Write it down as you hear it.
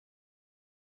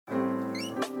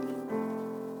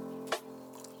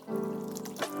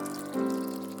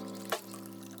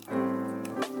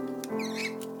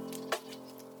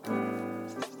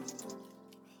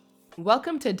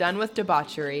Welcome to Done with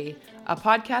Debauchery, a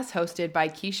podcast hosted by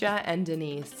Keisha and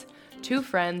Denise, two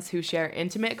friends who share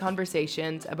intimate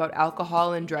conversations about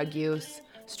alcohol and drug use,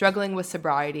 struggling with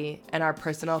sobriety, and our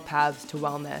personal paths to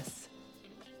wellness.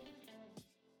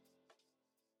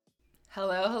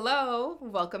 Hello.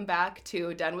 Welcome back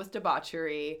to Done with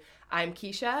Debauchery. I'm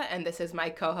Keisha, and this is my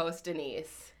co-host,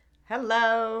 Denise.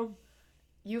 Hello.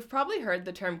 You've probably heard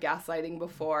the term gaslighting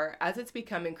before, as it's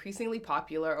become increasingly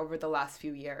popular over the last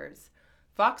few years.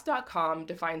 Vox.com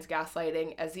defines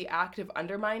gaslighting as the act of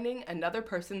undermining another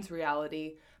person's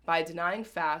reality by denying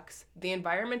facts, the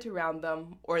environment around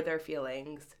them, or their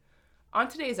feelings. On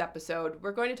today's episode,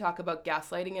 we're going to talk about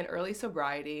gaslighting in early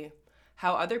sobriety,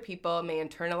 how other people may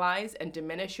internalize and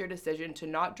diminish your decision to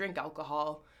not drink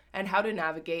alcohol, and how to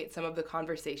navigate some of the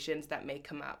conversations that may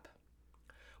come up.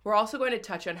 We're also going to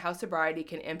touch on how sobriety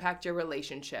can impact your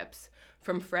relationships,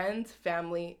 from friends,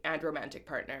 family, and romantic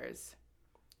partners.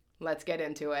 Let's get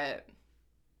into it.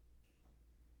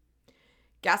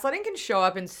 Gaslighting can show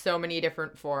up in so many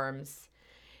different forms.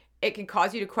 It can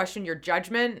cause you to question your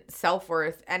judgment,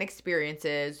 self-worth, and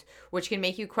experiences, which can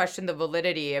make you question the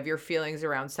validity of your feelings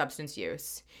around substance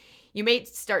use. You may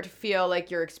start to feel like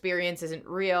your experience isn't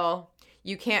real,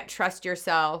 you can't trust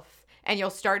yourself, and you'll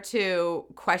start to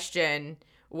question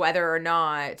whether or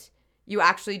not you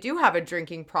actually do have a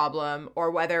drinking problem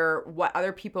or whether what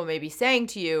other people may be saying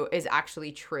to you is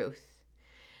actually truth.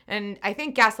 And I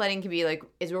think gaslighting can be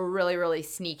is really, really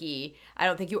sneaky. I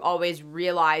don't think you always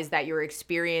realize that you're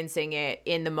experiencing it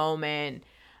in the moment.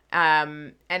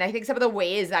 And I think some of the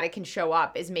ways that it can show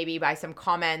up is maybe by some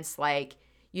comments like,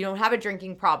 you don't have a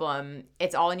drinking problem,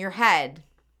 it's all in your head.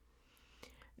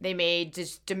 They may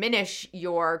just diminish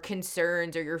your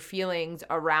concerns or your feelings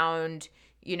around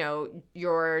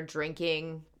your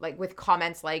drinking, with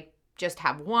comments like, just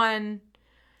have one.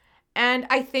 And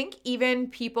I think even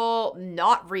people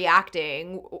not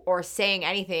reacting or saying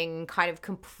anything, kind of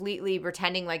completely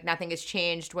pretending like nothing has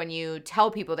changed when you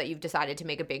tell people that you've decided to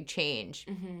make a big change.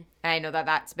 Mm-hmm. And I know that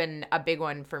that's been a big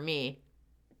one for me.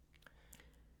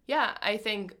 Yeah, I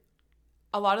think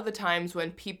a lot of the times when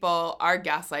people are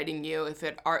gaslighting you, if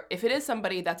it is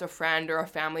somebody that's a friend or a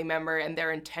family member and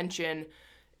their intention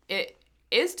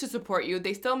is to support you,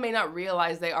 they still may not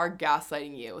realize they are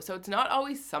gaslighting you. So it's not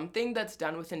always something that's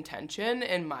done with intention,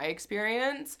 in my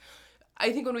experience.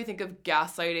 I think when we think of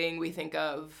gaslighting, we think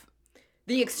of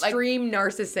the extreme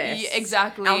narcissist. Yeah,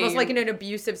 exactly. Almost like in an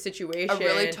abusive situation. A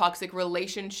really toxic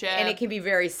relationship. And it can be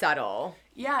very subtle.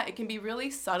 Yeah, it can be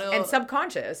really subtle. And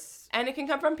subconscious. And it can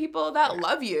come from people that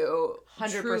love you.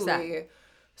 100%. Truly.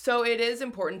 So it is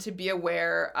important to be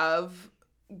aware of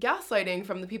gaslighting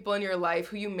from the people in your life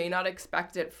who you may not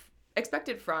expect it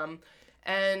from.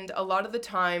 And a lot of the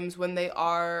times when they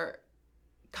are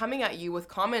coming at you with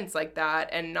comments like that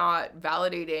and not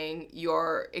validating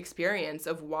your experience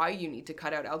of why you need to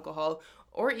cut out alcohol,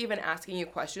 or even asking you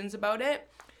questions about it,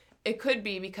 it could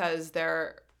be because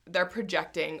they're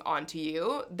projecting onto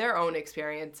you their own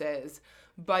experiences.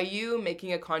 By you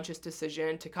making a conscious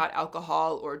decision to cut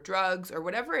alcohol or drugs or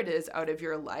whatever it is out of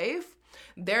your life,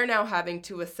 they're now having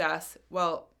to assess,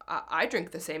 well, I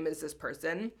drink the same as this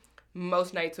person.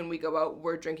 Most nights when we go out,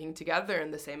 we're drinking together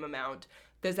in the same amount.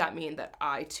 Does that mean that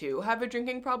I too have a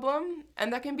drinking problem?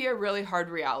 And that can be a really hard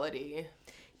reality.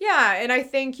 Yeah, and I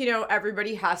think,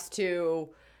 everybody has to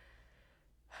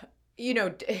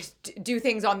do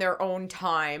things on their own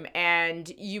time, and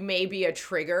you may be a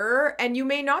trigger and you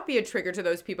may not be a trigger to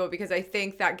those people, because I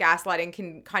think that gaslighting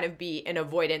can kind of be an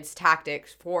avoidance tactic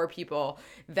for people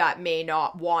that may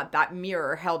not want that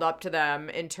mirror held up to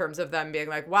them in terms of them being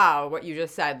like, wow, what you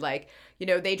just said,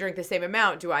 they drink the same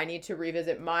amount. Do I need to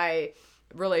revisit my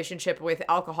relationship with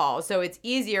alcohol? So it's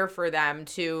easier for them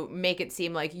to make it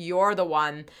seem like you're the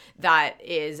one that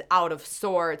is out of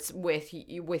sorts with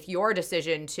your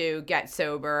decision to get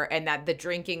sober, and that the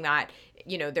drinking that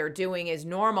they're doing is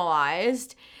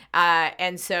normalized,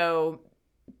 and so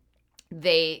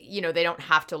they don't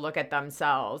have to look at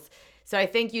themselves. So I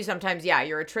think you sometimes,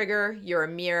 you're a trigger, you're a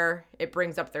mirror, it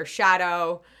brings up their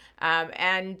shadow.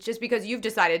 And just because you've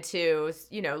decided to,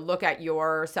 look at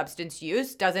your substance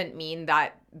use doesn't mean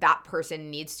that that person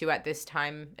needs to at this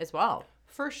time as well.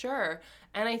 For sure.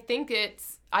 And I think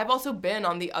I've also been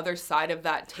on the other side of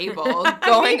that table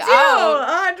going Me too, out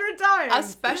 100 times.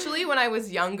 Especially when I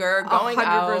was younger, going 100%,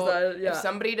 out. Yeah. If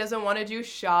somebody doesn't want to do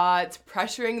shots,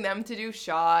 pressuring them to do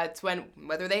shots,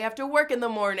 whether they have to work in the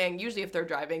morning. Usually if they're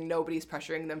driving, nobody's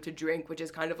pressuring them to drink, which is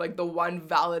kind of like the one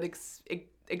valid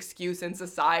excuse in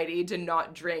society to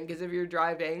not drink is if you're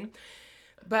driving.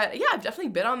 But yeah, I've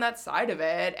definitely been on that side of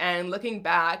it. And looking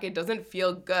back, it doesn't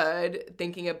feel good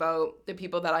thinking about the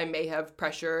people that I may have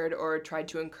pressured or tried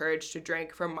to encourage to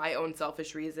drink for my own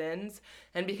selfish reasons.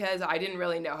 And because I didn't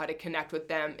really know how to connect with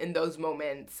them in those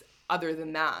moments other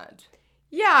than that.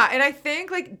 Yeah. And I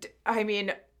think, like, I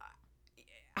mean,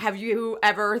 have you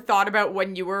ever thought about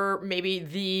when you were maybe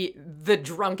the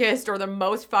drunkest or the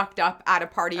most fucked up at a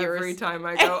party? Every time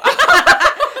I go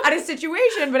at a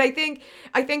situation? But I think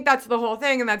that's the whole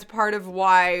thing, and that's part of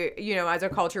why, you know, as a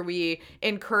culture we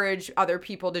encourage other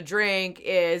people to drink,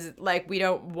 is like we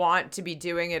don't want to be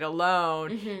doing it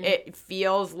alone. Mm-hmm. It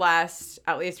feels less,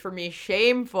 at least for me,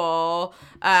 shameful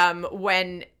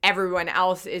when everyone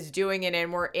else is doing it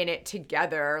and we're in it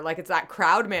together. Like, it's that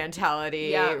crowd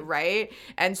mentality, right?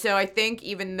 And so I think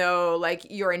even though, like,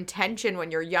 your intention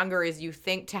when you're younger is you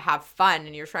think to have fun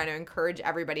and you're trying to encourage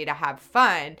everybody to have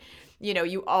fun, you know,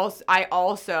 I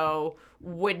also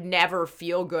would never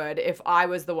feel good if I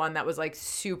was the one that was, like,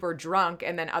 super drunk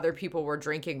and then other people were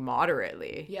drinking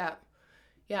moderately. Yeah.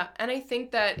 Yeah, and I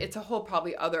think that it's a whole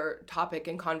probably other topic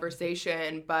and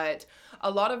conversation, but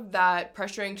a lot of that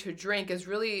pressuring to drink is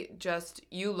really just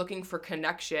you looking for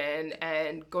connection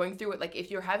and going through it. Like,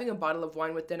 if you're having a bottle of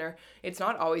wine with dinner, it's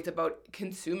not always about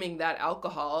consuming that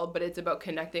alcohol, but it's about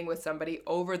connecting with somebody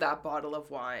over that bottle of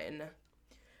wine.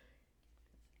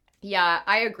 Yeah,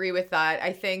 I agree with that.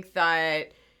 I think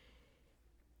that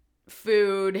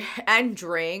food and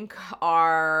drink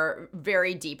are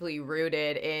very deeply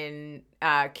rooted in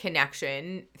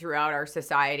connection throughout our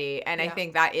society. And I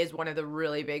think that is one of the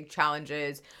really big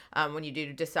challenges when you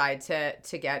do decide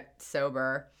to get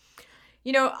sober.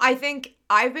 You know, I think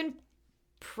I've been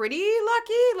pretty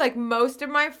lucky. Like, most of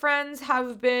my friends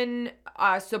have been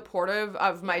supportive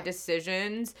of my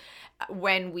decisions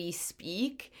when we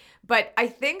speak. But I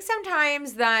think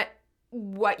sometimes that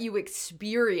what you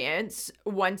experience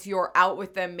once you're out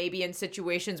with them, maybe in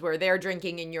situations where they're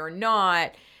drinking and you're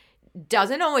not,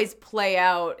 doesn't always play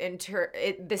out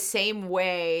the same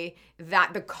way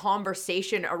that the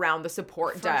conversation around the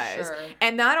support does. Sure.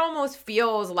 And that almost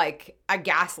feels like a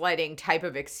gaslighting type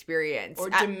of experience. Or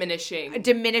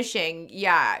diminishing.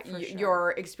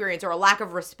 Your experience, or a lack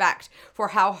of respect for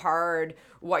how hard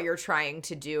what you're trying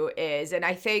to do is. And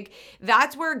I think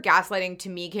that's where gaslighting to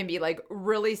me can be, like,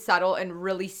 really subtle and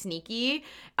really sneaky.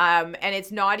 And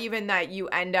it's not even that you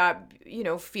end up, you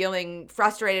know, feeling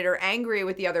frustrated or angry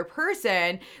with the other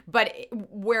person, but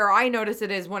where I notice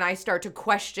it is when I start to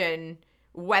question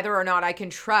whether or not I can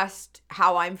trust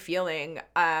how I'm feeling,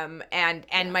 and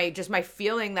my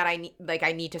feeling that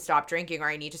I need to stop drinking or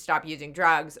I need to stop using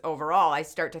drugs overall. I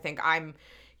start to think I'm,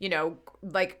 you know,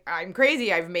 like, I'm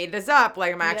crazy. I've made this up.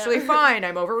 Like, I'm actually fine.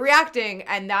 I'm overreacting.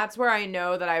 And that's where I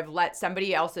know that I've let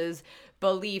somebody else's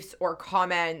beliefs or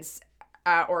comments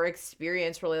or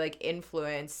experience really, like,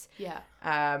 influence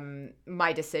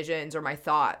my decisions or my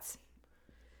thoughts.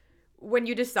 When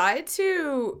you decide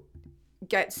to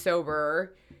get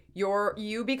sober,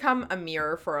 you become a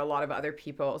mirror for a lot of other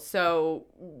people. So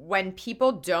when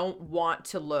people don't want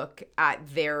to look at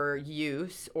their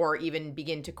use or even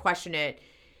begin to question it,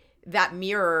 that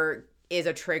mirror is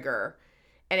a trigger.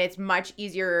 And it's much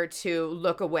easier to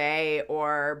look away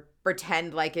or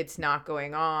pretend like it's not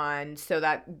going on so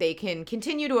that they can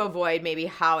continue to avoid maybe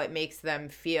how it makes them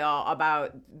feel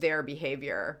about their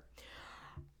behavior.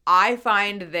 I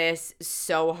find this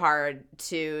so hard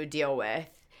to deal with,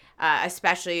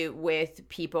 especially with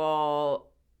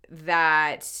people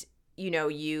that, you know,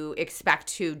 you expect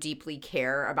to deeply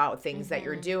care about things that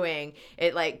you're doing.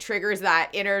 It, like, triggers that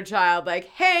inner child, like,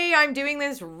 hey, I'm doing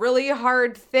this really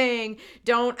hard thing.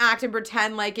 Don't act and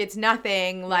pretend like it's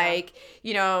nothing. Like,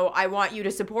 you know, I want you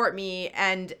to support me.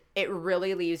 And it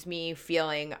really leaves me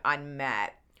feeling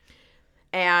unmet.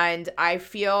 And I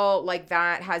feel like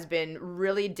that has been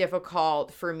really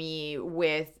difficult for me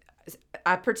with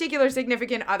a particular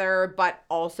significant other, but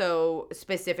also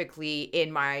specifically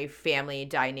in my family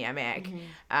dynamic.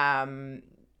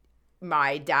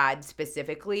 My dad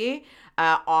specifically.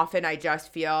 Often I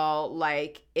just feel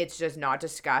like it's just not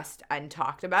discussed and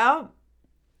talked about.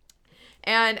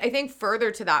 And I think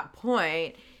further to that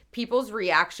point, people's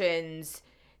reactions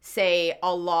say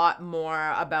a lot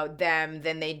more about them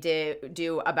than they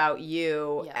do about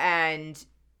you. And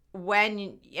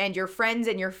your friends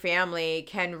and your family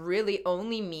can really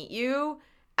only meet you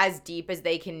as deep as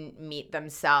they can meet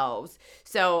themselves.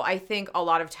 So I think a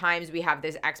lot of times we have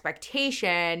this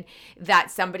expectation that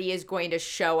somebody is going to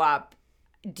show up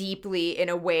deeply in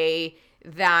a way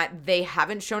that they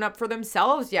haven't shown up for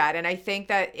themselves yet. And I think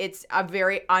that it's a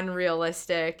very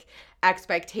unrealistic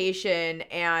expectation,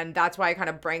 and that's why I kind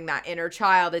of bring that inner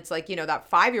child. It's like, that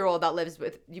 5-year-old that lives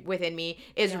within me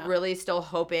is really still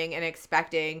hoping and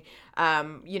expecting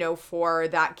for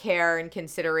that care and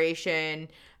consideration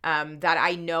that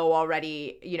I know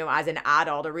already, as an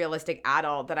adult, a realistic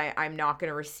adult, that I'm not going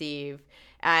to receive.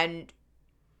 And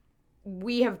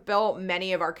we have built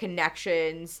many of our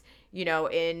connections,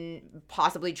 in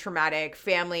possibly traumatic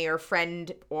family or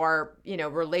friend or,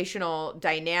 relational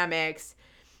dynamics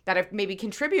that have maybe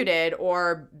contributed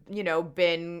or,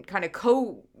 been kind of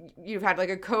you've had like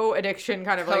a co-addiction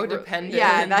kind of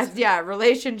codependent.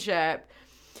 Relationship.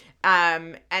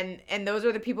 And those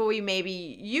are the people we maybe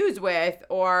use with,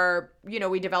 or,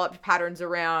 we developed patterns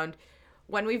around.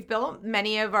 When we've built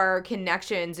many of our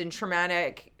connections in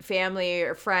traumatic family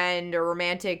or friend or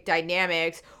romantic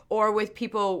dynamics, or with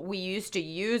people we used to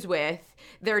use with,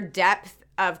 their depth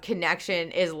of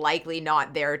connection is likely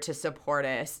not there to support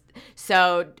us.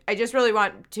 So I just really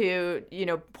want to,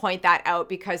 point that out,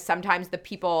 because sometimes the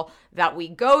people that we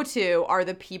go to are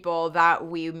the people that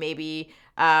we maybe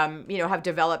have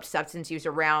developed substance use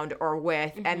around or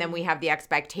with. Mm-hmm. And then we have the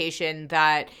expectation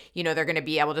that, they're going to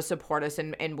be able to support us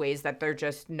in ways that they're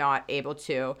just not able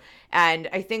to. And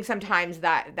I think sometimes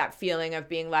that feeling of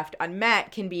being left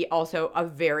unmet can be also a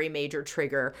very major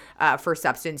trigger for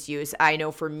substance use. I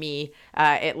know for me,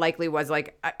 it likely was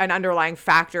like an underlying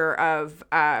factor of,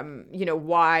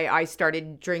 why I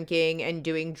started drinking and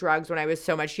doing drugs when I was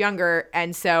so much younger.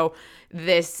 And so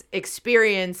this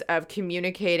experience of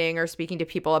communicating or speaking to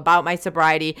people about my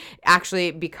sobriety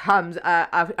actually becomes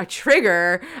a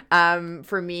trigger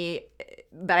for me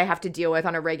that I have to deal with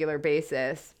on a regular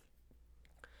basis.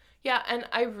 Yeah, and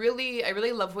I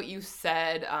really love what you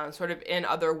said, sort of in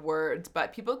other words,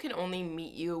 but people can only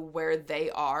meet you where they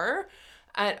are.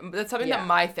 And that's something that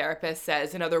my therapist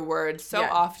says, in other words, so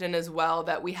often as well,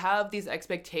 that we have these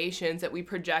expectations that we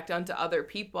project onto other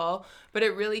people, but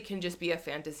it really can just be a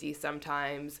fantasy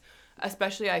sometimes.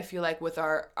 Especially, I feel like with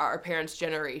our parents'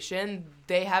 generation,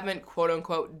 they haven't, quote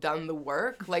unquote, done the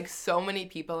work. Like so many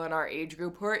people in our age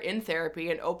group who are in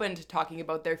therapy and open to talking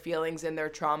about their feelings and their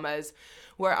traumas,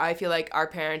 where I feel like our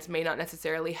parents may not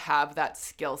necessarily have that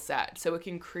skill set. So it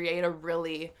can create a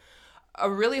really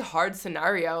hard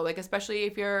scenario, like especially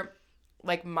if you're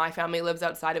like, my family lives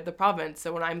outside of the province.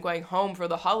 So when I'm going home for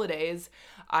the holidays,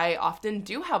 I often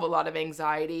do have a lot of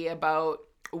anxiety about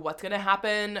what's going to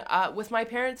happen with my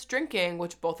parents drinking,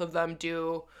 which both of them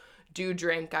do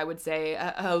drink, I would say,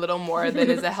 a little more than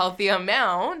is a healthy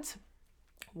amount.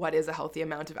 What is a healthy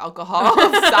amount of alcohol?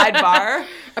 Sidebar.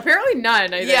 Apparently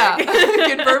none, I think.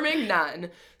 Yeah, confirming none.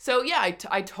 So yeah,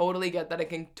 I totally get that. I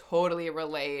can totally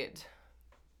relate.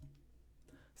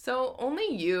 So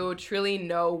only you truly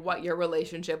know what your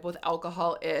relationship with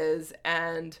alcohol is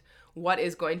and what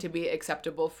is going to be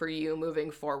acceptable for you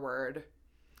moving forward.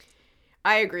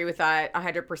 I agree with that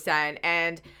 100%.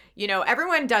 And,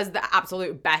 everyone does the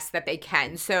absolute best that they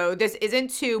can. So this isn't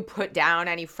to put down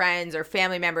any friends or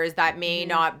family members that may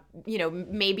not,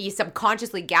 maybe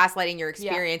subconsciously gaslighting your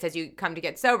experience as you come to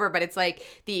get sober. But it's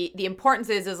like the importance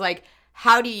is like,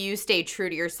 how do you stay true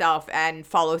to yourself and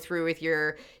follow through with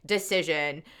your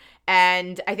decision?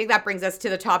 And I think that brings us to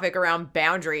the topic around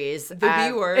boundaries. The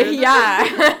B word.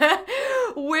 Yeah.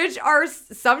 Which are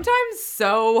sometimes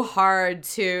so hard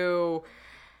to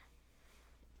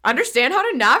understand how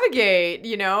to navigate,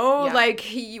 Like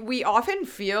we often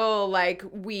feel like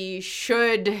we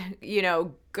should,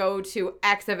 go to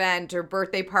X event or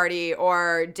birthday party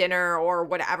or dinner or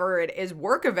whatever it is,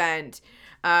 work event.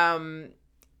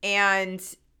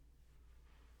 And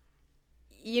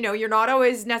you're not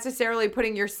always necessarily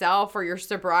putting yourself or your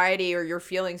sobriety or your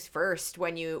feelings first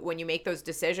when you make those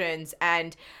decisions.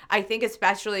 And I think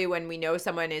especially when we know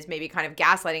someone is maybe kind of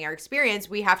gaslighting our experience,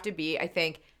 we have to be, I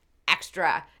think,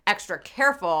 extra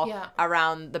careful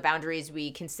around the boundaries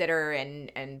we consider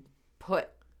and put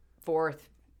forth.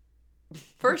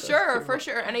 For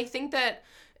sure. And I think that,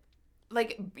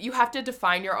 like, you have to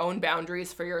define your own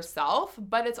boundaries for yourself,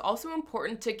 but it's also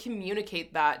important to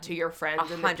communicate that to your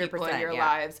friends and the people in your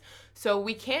lives. So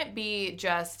we can't be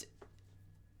just,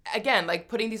 again, like,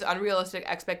 putting these unrealistic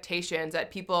expectations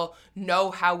that people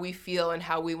know how we feel and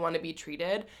how we want to be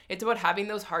treated. It's about having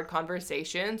those hard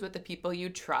conversations with the people you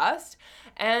trust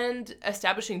and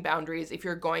establishing boundaries if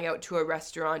you're going out to a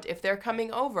restaurant, if they're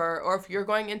coming over, or if you're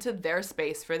going into their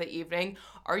space for the evening.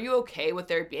 Are you okay with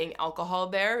there being alcohol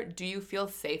there? Do you feel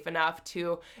safe enough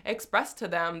to express to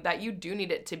them that you do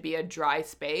need it to be a dry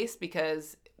space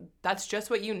because that's just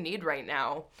what you need right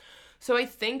now? So I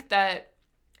think that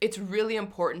it's really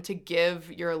important to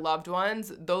give your loved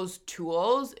ones those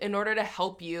tools in order to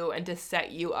help you and to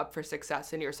set you up for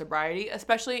success in your sobriety,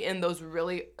 especially in those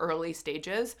really early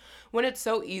stages when it's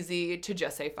so easy to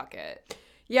just say fuck it.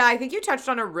 Yeah, I think you touched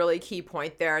on a really key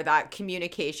point there, that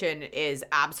communication is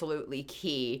absolutely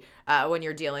key when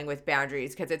you're dealing with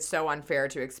boundaries, because it's so unfair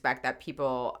to expect that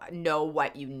people know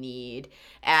what you need.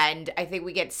 And I think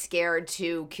we get scared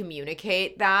to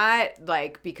communicate that,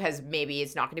 like, because maybe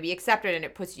it's not going to be accepted, and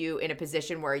it puts you in a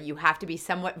position where you have to be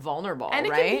somewhat vulnerable, and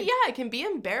right? It can be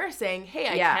embarrassing. Hey,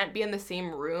 I can't be in the same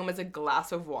room as a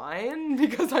glass of wine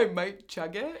because I might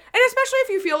chug it. And especially if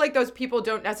you feel like those people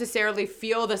don't necessarily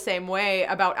feel the same way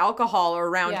about alcohol or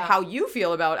around how you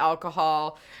feel about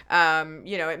alcohol.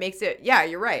 It makes it,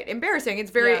 you're right, embarrassing.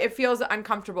 It's it feels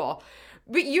uncomfortable.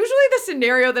 But usually the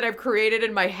scenario that I've created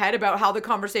in my head about how the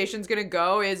conversation's going to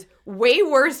go is way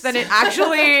worse than it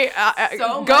actually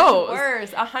so goes. Much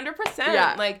worse, 100%.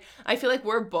 Yeah. Like, I feel like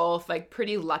we're both, like,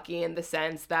 pretty lucky in the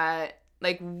sense that,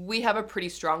 like, we have a pretty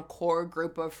strong core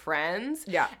group of friends.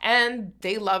 Yeah. And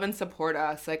they love and support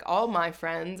us. Like, all my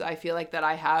friends, I feel like that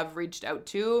I have reached out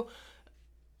to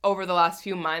over the last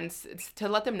few months, it's to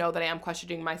let them know that I am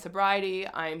questioning my sobriety,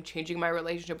 I'm changing my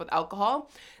relationship with alcohol.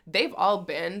 They've all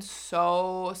been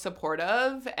so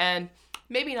supportive, and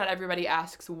maybe not everybody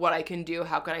asks what I can do,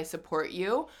 how can I support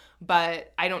you,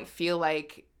 but I don't feel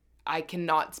like I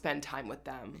cannot spend time with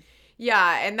them.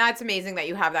 Yeah, and that's amazing that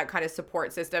you have that kind of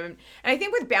support system. And I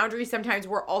think with boundaries, sometimes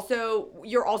you're also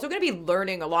going to be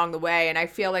learning along the way. And I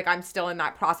feel like I'm still in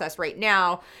that process right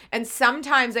now. And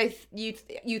sometimes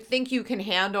you think you can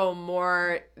handle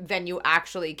more than you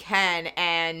actually can.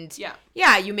 And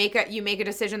you make a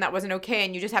decision that wasn't okay,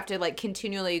 and you just have to, like,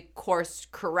 continually course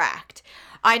correct.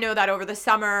 I know that over the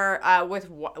summer with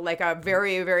like a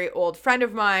very, very old friend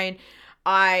of mine,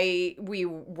 we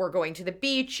were going to the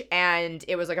beach, and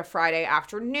it was like a Friday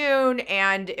afternoon,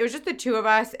 and it was just the two of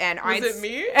us, and Was it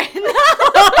me? No.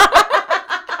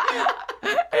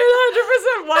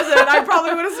 It 100% wasn't. I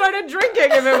probably would have started drinking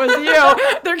if it was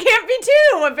you. There can't be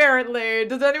two, apparently.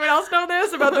 Does anyone else know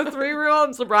this about the 3 rule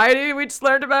and sobriety we just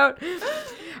learned about?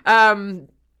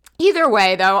 Either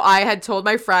way, though, I had told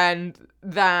my friend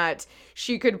that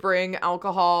she could bring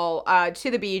alcohol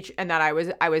to the beach, and that I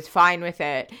was fine with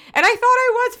it. And I thought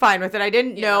I was fine with it. I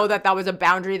didn't know that was a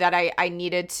boundary that I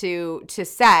needed to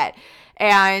set.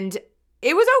 And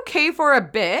it was okay for a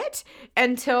bit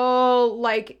until,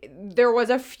 like, there was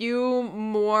a few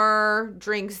more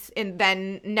drinks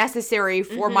than necessary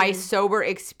for my sober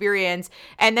experience.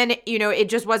 And then, it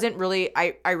just wasn't really,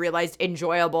 I realized,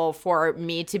 enjoyable for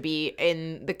me to be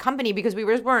in the company, because we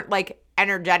weren't, like,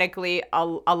 energetically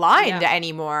aligned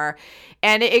anymore.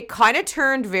 And it kind of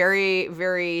turned very,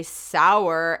 very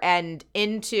sour and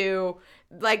into,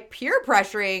 like, peer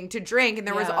pressuring to drink. And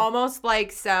there was almost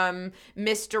like some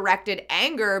misdirected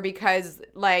anger, because,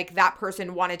 like, that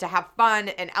person wanted to have fun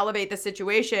and elevate the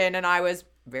situation, and I was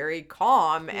very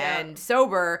calm and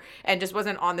sober and just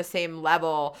wasn't on the same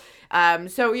level.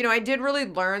 So, I did really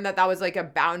learn that was, like, a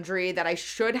boundary that I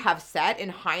should have set in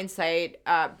hindsight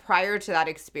prior to that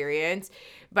experience.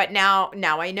 But now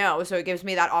I know. So it gives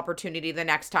me that opportunity the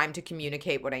next time to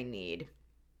communicate what I need.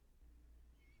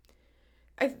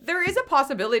 There is a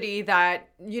possibility that,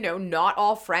 not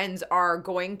all friends are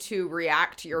going to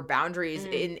react to your boundaries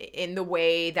in the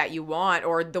way that you want,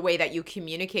 or the way that you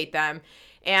communicate them.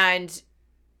 And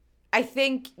I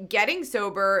think getting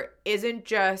sober isn't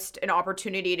just an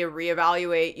opportunity to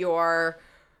reevaluate your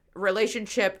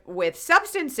relationship with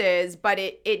substances, but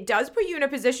it does put you in a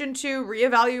position to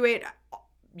reevaluate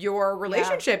your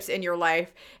relationships in your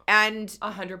life. And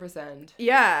 100%.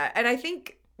 Yeah. And I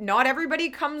think not everybody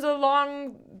comes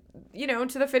along,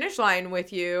 to the finish line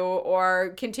with you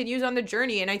or continues on the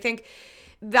journey. And I think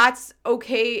that's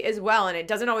okay as well. And it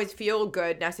doesn't always feel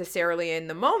good necessarily in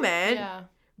the moment. Yeah.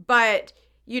 But,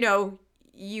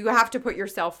 you have to put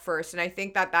yourself first. And I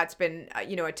think that's been,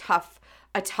 a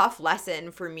tough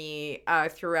lesson for me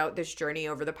throughout this journey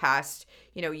over the past,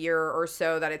 year or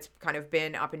so, that it's kind of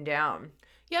been up and down.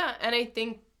 Yeah. And I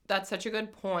think that's such a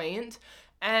good point.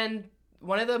 And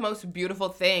one of the most beautiful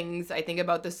things I think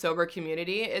about the sober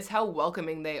community is how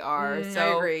welcoming they are. So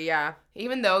I agree, yeah.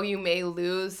 Even though you may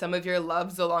lose some of your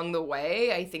loves along the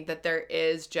way, I think that there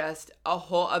is just a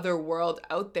whole other world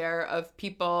out there of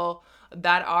people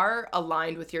that are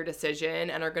aligned with your decision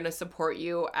and are going to support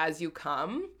you as you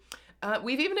come.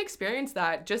 We've even experienced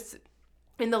that just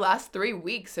in the last 3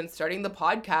 weeks since starting the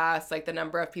podcast, like the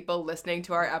number of people listening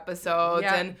to our episodes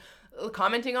and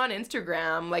commenting on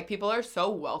Instagram. Like, people are so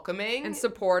welcoming and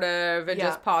supportive and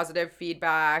just positive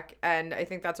feedback. And I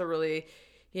think that's a really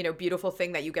beautiful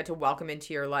thing that you get to welcome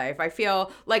into your life. I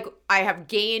feel like I have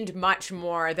gained much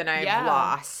more than I've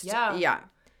lost. Yeah.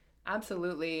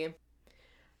 Absolutely.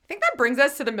 I think that brings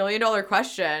us to the $1 million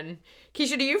question.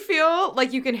 Keisha, do you feel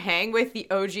like you can hang with the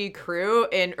OG crew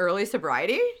in early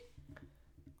sobriety?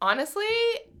 Honestly,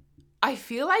 I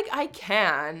feel like I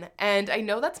can, and I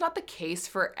know that's not the case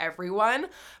for everyone,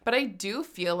 but I do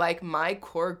feel like my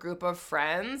core group of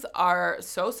friends are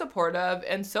so supportive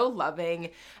and so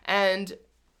loving, and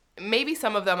maybe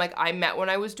some of them, like, I met when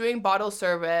I was doing bottle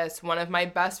service. One of my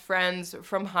best friends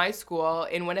from high school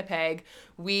in Winnipeg,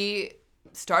 we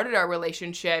started our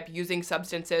relationship using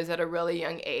substances at a really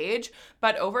young age,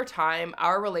 but over time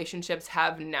our relationships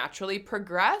have naturally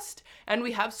progressed, and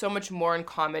we have so much more in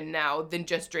common now than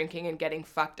just drinking and getting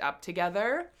fucked up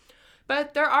together.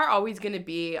 But there are always going to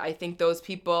be, I think, those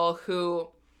people who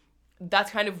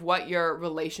that's kind of what your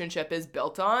relationship is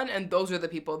built on, and those are the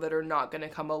people that are not going to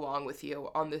come along with you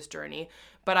on this journey.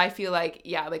 But I feel like,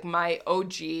 like my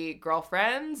OG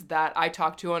girlfriends that I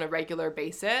talk to on a regular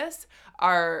basis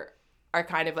are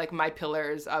kind of like my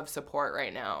pillars of support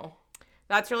right now.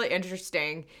 That's really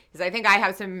interesting because I think I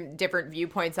have some different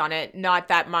viewpoints on it. Not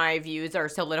that my views are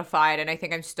solidified, and I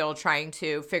think I'm still trying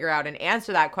to figure out and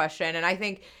answer that question. And I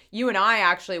think you and I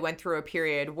actually went through a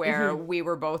period where we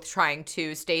were both trying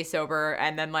to stay sober,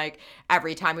 and then like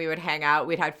every time we would hang out,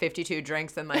 we'd had 52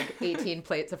 drinks and like 18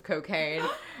 plates of cocaine.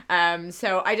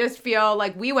 So I just feel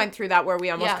like we went through that where we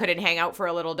almost couldn't hang out for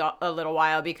a little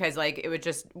while because like it would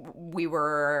just, we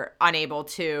were unable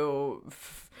to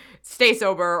stay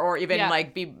sober or even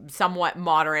like be somewhat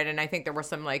moderate. And I think there were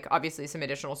some like obviously some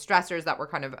additional stressors that were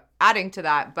kind of adding to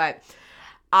that. But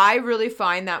I really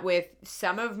find that with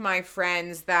some of my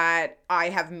friends that I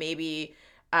have maybe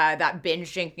that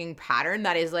binge drinking pattern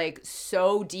that is like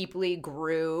so deeply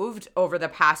grooved over the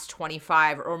past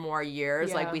 25 or more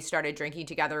years. Like we started drinking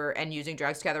together and using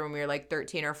drugs together when we were like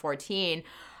 13 or 14.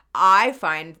 I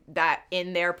find that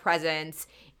in their presence,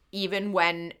 even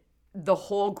when the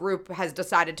whole group has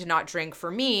decided to not drink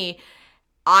for me,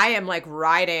 I am like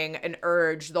riding an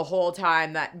urge the whole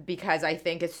time that because I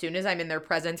think as soon as I'm in their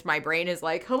presence, my brain is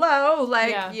like, hello,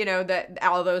 like, that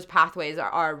all those pathways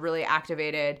are really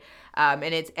activated. And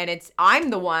it's, I'm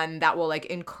the one that will like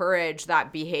encourage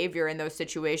that behavior in those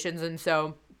situations. And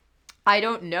so I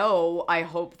don't know, I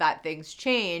hope that things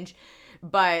change,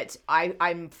 but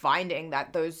I'm finding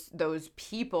that those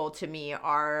people to me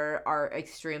are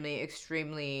extremely,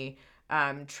 extremely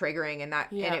triggering, and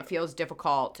and it feels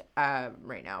difficult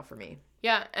right now for me.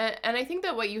 Yeah, and I think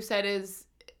that what you said is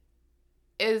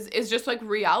just like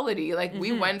reality. Like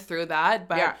we went through that,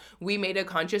 but we made a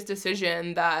conscious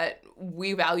decision that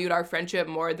we valued our friendship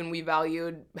more than we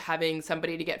valued having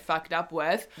somebody to get fucked up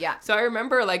with. Yeah. So I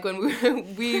remember like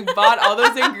when we bought all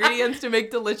those ingredients to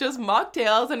make delicious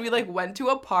mocktails, and we like went to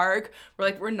a park. We're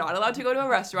like, we're not allowed to go to a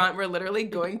restaurant. We're literally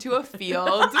going to a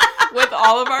field with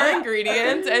all of our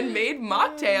ingredients and made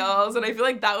mocktails. And I feel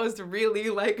like that was really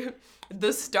like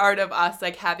the start of us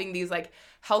like having these like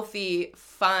healthy,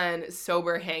 fun,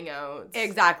 sober hangouts.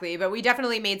 Exactly. But we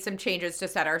definitely made some changes to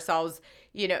set ourselves,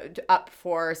 up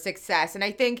for success. And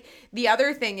I think the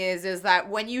other thing is that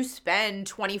when you spend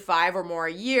 25 or more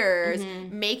years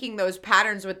making those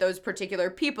patterns with those particular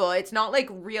people, it's not like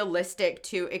realistic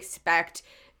to expect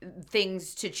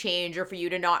things to change or for you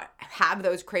to not have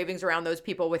those cravings around those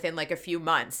people within like a few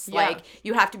months. Like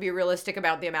you have to be realistic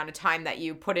about the amount of time that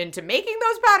you put into making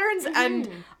those patterns. And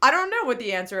I don't know what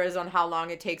the answer is on how long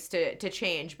it takes to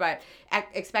change, but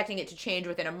expecting it to change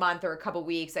within a month or a couple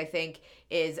weeks, I think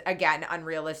is again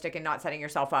unrealistic and not setting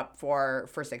yourself up for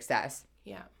success.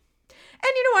 Yeah.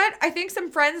 And you know what? I think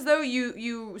some friends, though,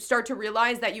 you start to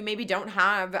realize that you maybe don't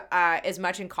have as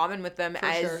much in common with them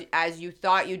as you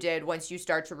thought you did once you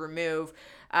start to remove,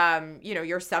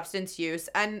 your substance use.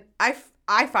 And I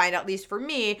find, at least for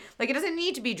me, like it doesn't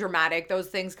need to be dramatic. Those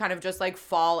things kind of just like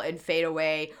fall and fade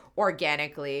away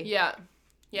organically. Yeah.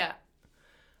 Yeah.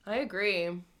 I agree.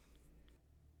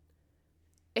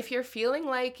 If you're feeling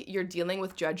like you're dealing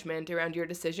with judgment around your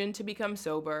decision to become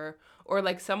sober, or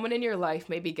like someone in your life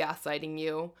may be gaslighting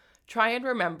you, try and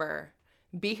remember,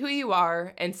 be who you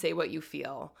are and say what you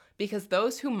feel, because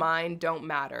those who mind don't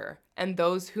matter, and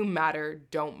those who matter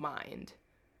don't mind.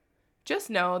 Just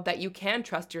know that you can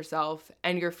trust yourself,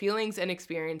 and your feelings and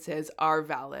experiences are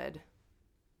valid.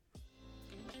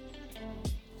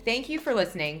 Thank you for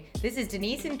listening. This is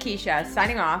Denise and Keisha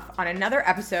signing off on another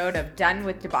episode of Done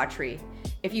with Debauchery.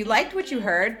 If you liked what you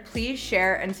heard, please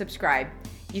share and subscribe.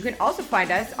 You can also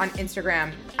find us on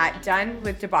Instagram at Done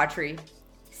with Debauchery.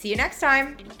 See you next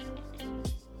time.